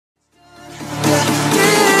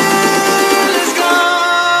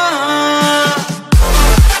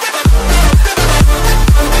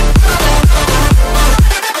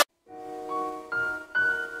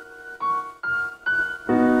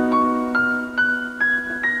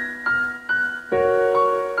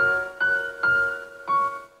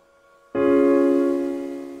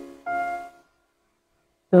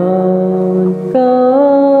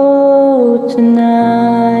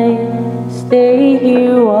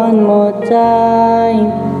more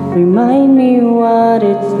time, remind me what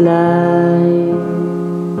it's like,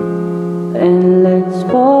 and let's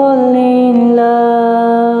fall in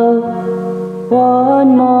love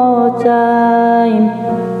one more time.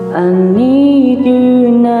 I need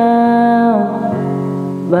you now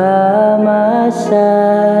by my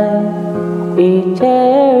side. It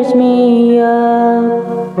tears me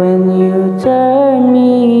up when you turn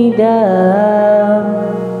me down.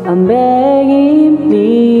 I'm begging,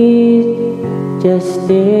 please, just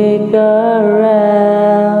stick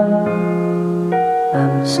around.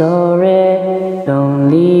 I'm sorry, don't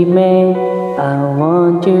leave me. I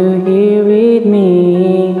want you here with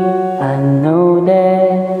me. I know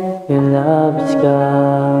that your love is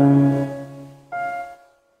gone.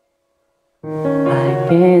 I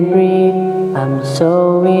can't breathe, I'm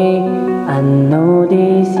so weak. I know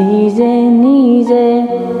this isn't easy.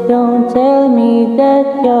 Don't tell me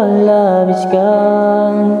that your love is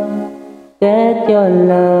gone, that your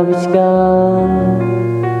love is gone.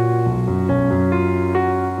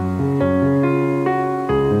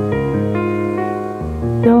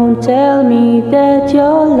 Don't tell me that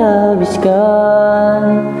your love is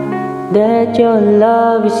gone, that your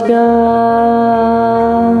love is gone.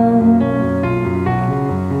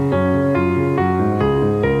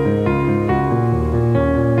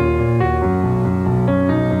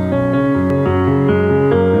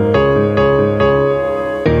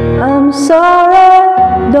 I'm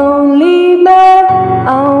sorry, don't leave me.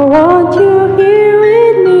 I want you here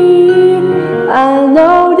with me. I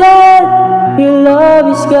know that your love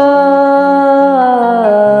is gone.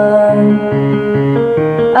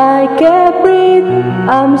 I can't breathe,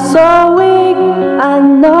 I'm so weak. I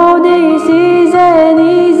know this isn't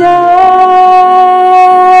easy.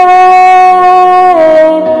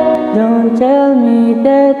 Don't tell me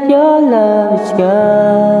that your love is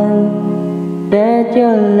gone, that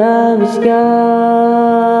your love is gone,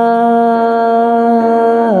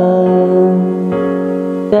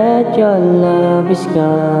 that your love is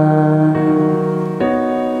gone.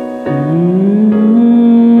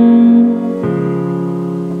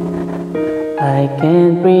 I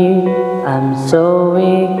can't breathe, I'm so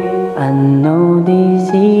weak. I know this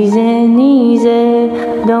isn't easy.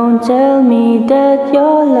 Don't tell me that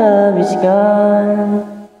your love is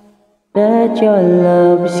gone, that your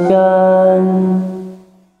love is gone.